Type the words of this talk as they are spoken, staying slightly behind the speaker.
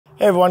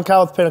Hey everyone,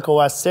 Kyle with Pinnacle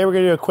West. Today we're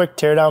going to do a quick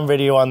teardown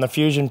video on the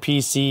Fusion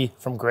PC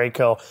from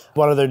Graco.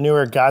 One of their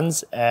newer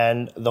guns,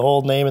 and the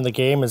whole name of the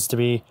game is to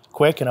be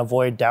quick and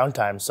avoid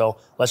downtime. So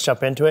let's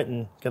jump into it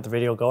and get the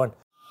video going.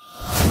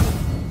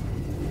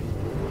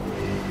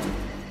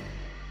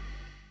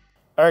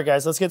 Alright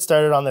guys, let's get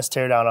started on this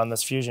teardown on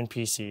this Fusion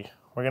PC.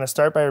 We're going to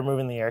start by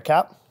removing the air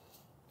cap.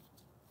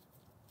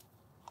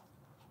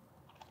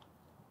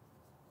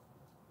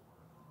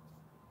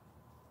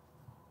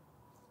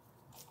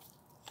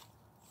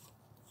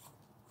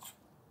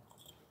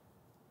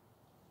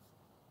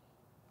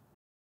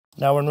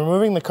 Now when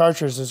removing the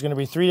cartridge, there's going to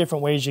be three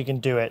different ways you can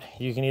do it.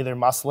 You can either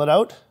muscle it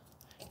out,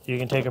 you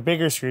can take a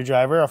bigger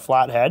screwdriver, a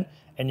flathead,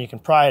 and you can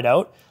pry it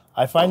out.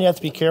 I find you have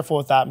to be careful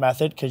with that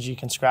method because you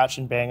can scratch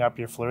and bang up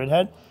your fluid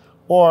head.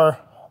 Or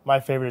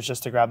my favorite is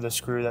just to grab the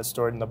screw that's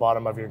stored in the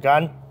bottom of your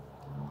gun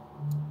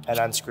and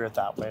unscrew it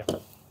that way.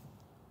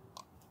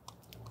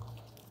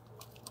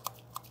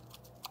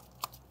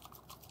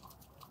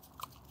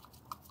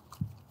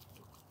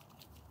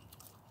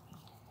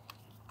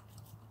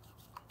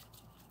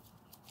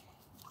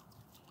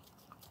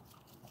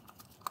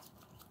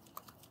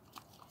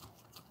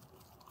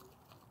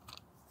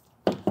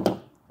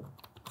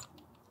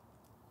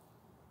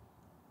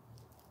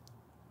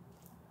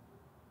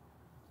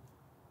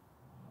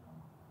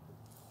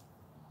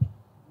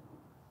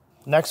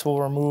 Next, we'll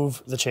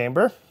remove the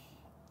chamber.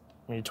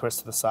 When you twist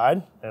to the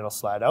side, it'll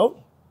slide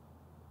out.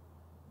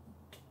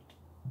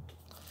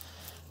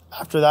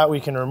 After that, we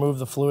can remove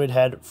the fluid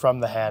head from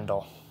the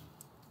handle.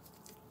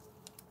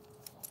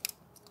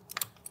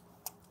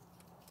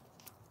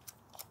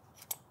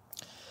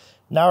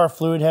 Now our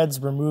fluid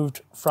head's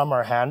removed from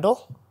our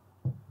handle.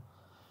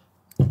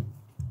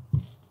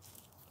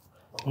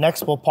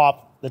 Next, we'll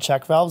pop the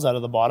check valves out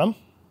of the bottom.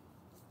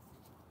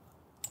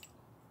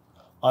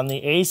 On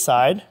the A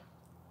side,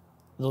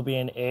 there'll be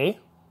an A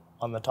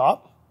on the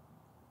top.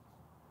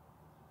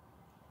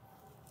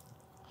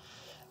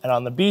 And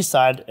on the B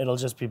side, it'll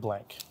just be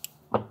blank.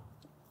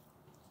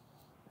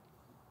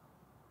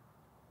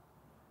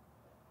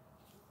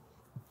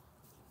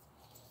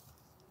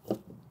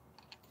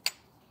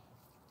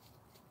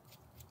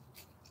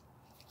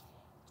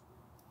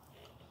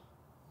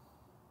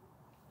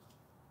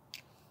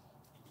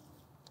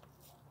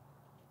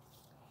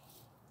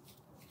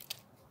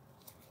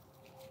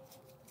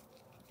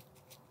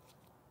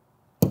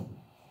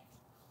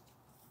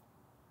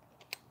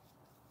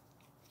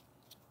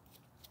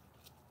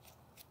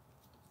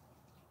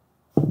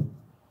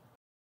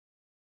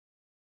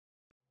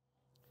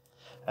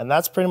 And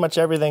that's pretty much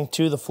everything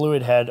to the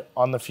fluid head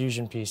on the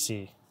Fusion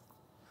PC.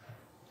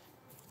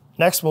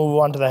 Next, we'll move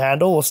on to the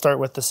handle. We'll start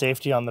with the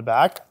safety on the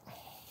back.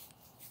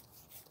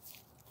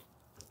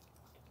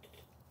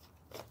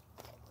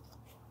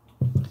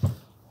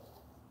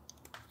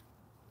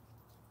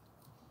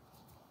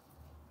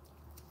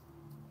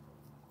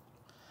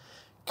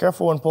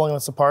 Careful when pulling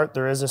this apart,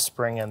 there is a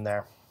spring in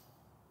there.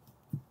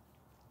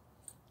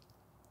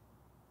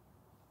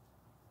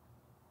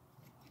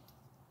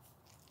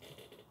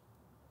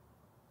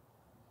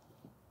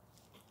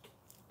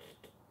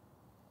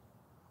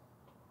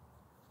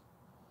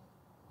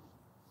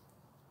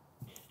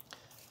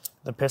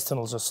 The piston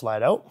will just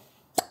slide out.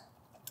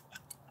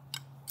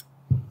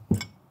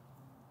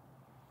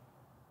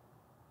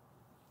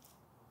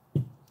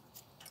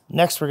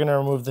 Next, we're going to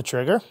remove the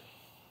trigger.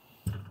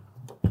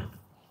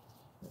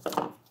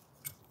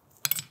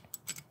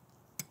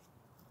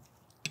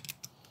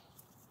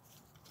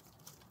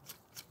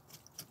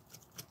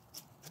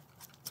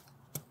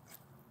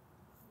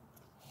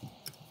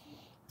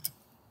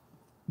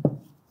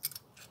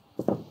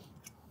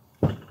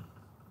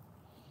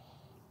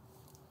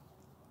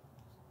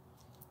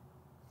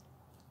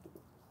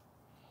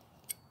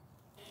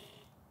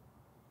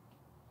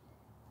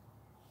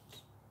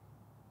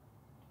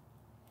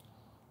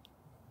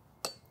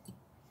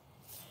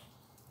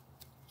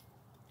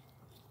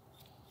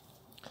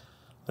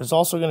 There's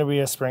also going to be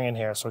a spring in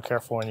here, so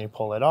careful when you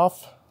pull it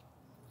off.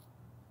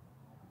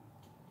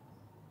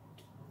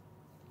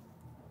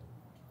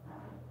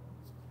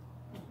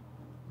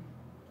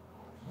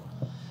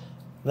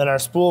 Then our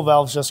spool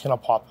valve's just going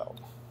to pop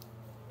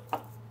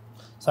out.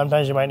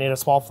 Sometimes you might need a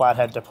small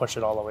flathead to push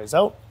it all the ways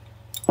out.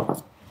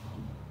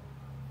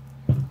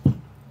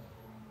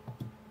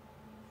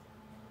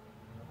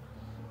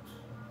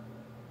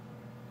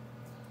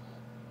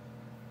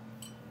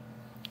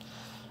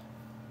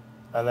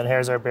 And then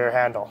here's our bare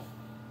handle.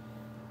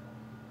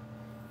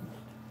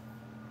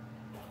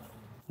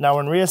 Now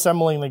when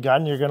reassembling the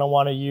gun, you're going to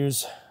want to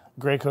use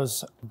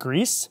Graco's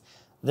grease.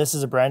 This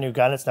is a brand new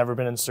gun. It's never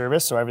been in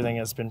service, so everything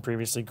has been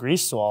previously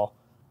greased, so I'll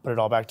put it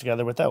all back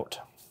together without.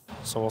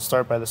 So we'll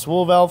start by the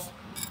spool valve.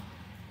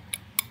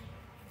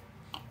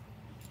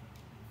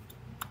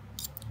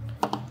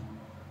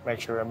 Make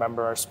sure to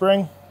remember our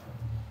spring.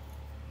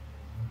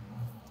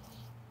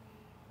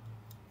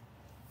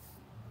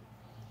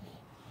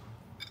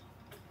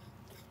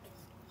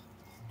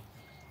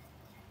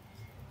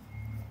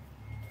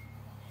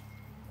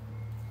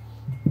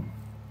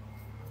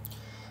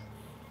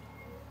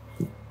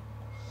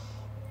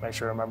 Make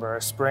sure to remember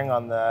our spring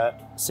on the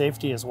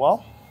safety as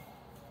well.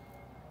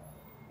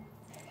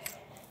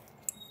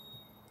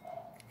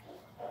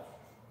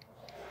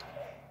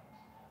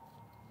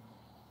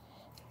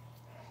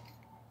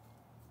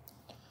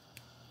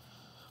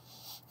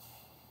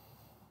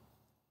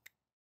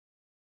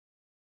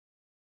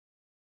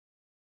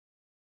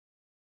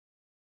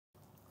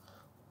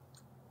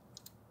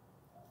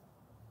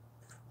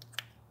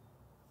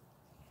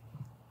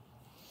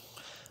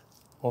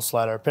 We'll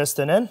slide our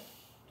piston in.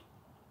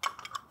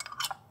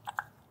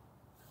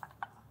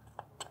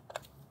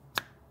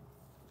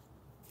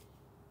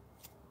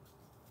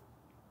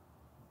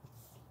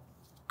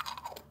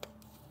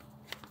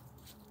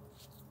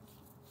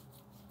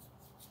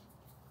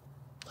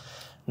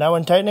 Now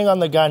when tightening on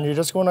the gun, you're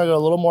just going to go a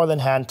little more than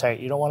hand tight.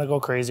 You don't want to go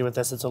crazy with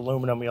this. It's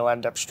aluminum. You'll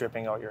end up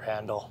stripping out your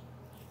handle.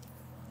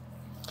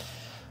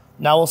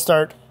 Now we'll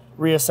start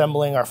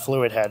reassembling our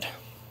fluid head.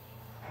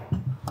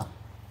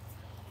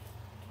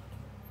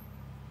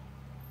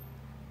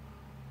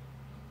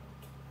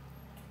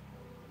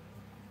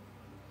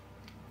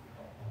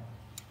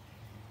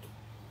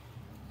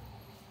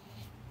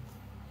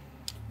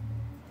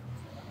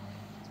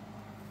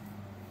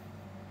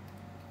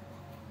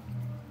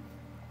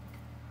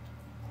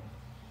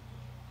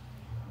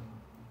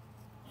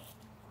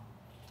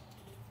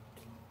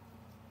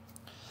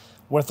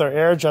 With our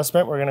air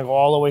adjustment, we're going to go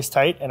all the way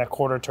tight and a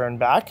quarter turn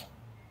back.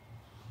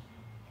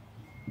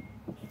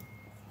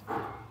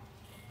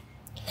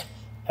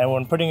 And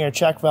when putting your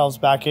check valves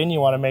back in,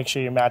 you want to make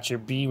sure you match your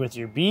B with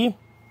your B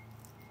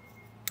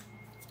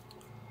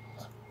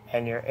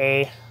and your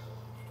A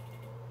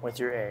with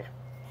your A.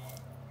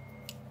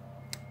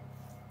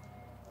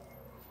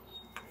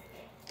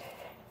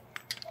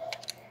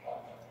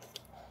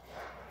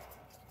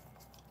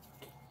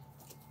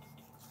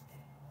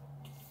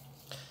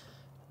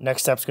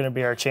 Next step is going to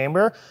be our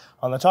chamber.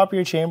 On the top of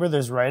your chamber,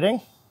 there's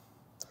writing.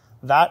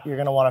 That you're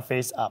going to want to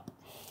face up.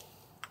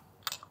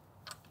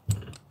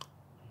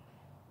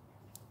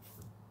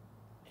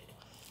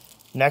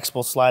 Next,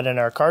 we'll slide in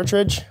our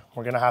cartridge.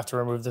 We're going to have to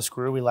remove the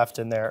screw we left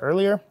in there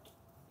earlier.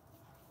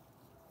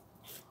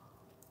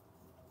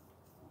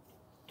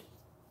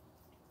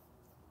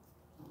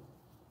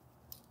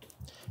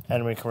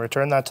 And we can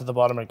return that to the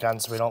bottom of the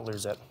gun so we don't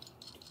lose it.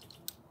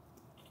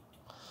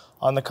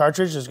 On the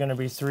cartridge, there's going to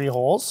be 3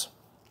 holes.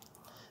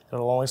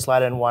 It'll only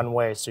slide in one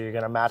way, so you're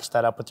going to match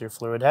that up with your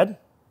fluid head.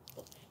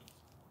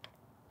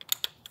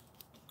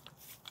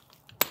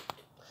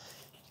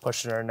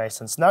 Push it in nice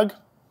and snug.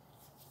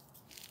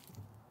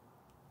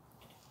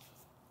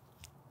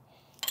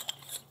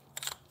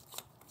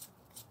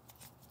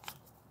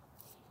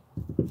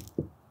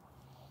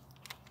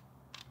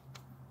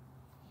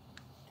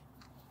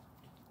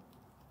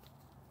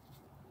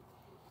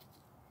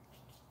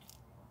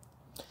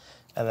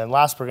 And then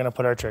last, we're going to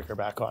put our trigger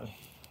back on.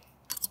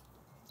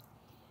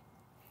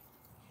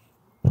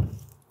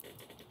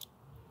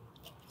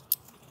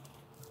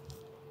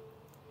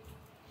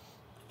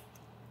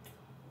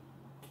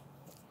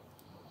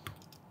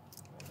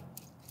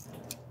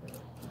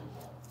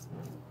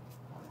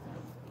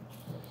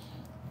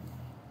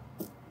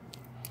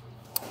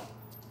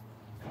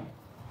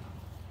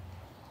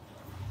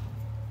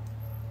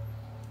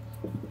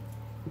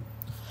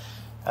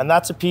 And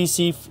that's a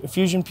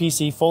Fusion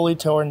PC fully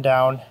torn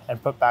down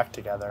and put back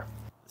together.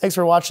 Thanks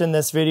for watching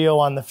this video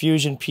on the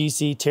Fusion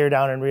PC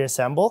teardown and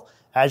reassemble.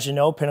 As you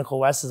know, Pinnacle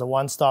West is a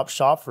one-stop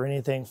shop for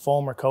anything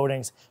foam or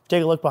coatings. If you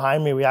take a look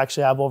behind me, we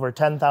actually have over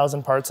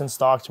 10,000 parts in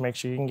stock to make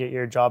sure you can get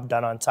your job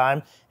done on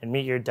time and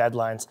meet your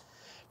deadlines.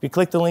 If you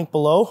click the link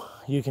below,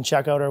 you can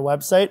check out our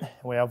website.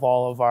 We have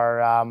all of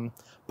our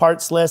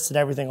parts lists and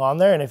everything on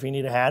there. And if you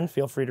need a hand,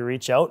 feel free to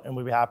reach out and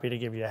we'll be happy to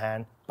give you a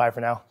hand. Bye for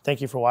now. Thank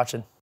you for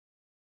watching.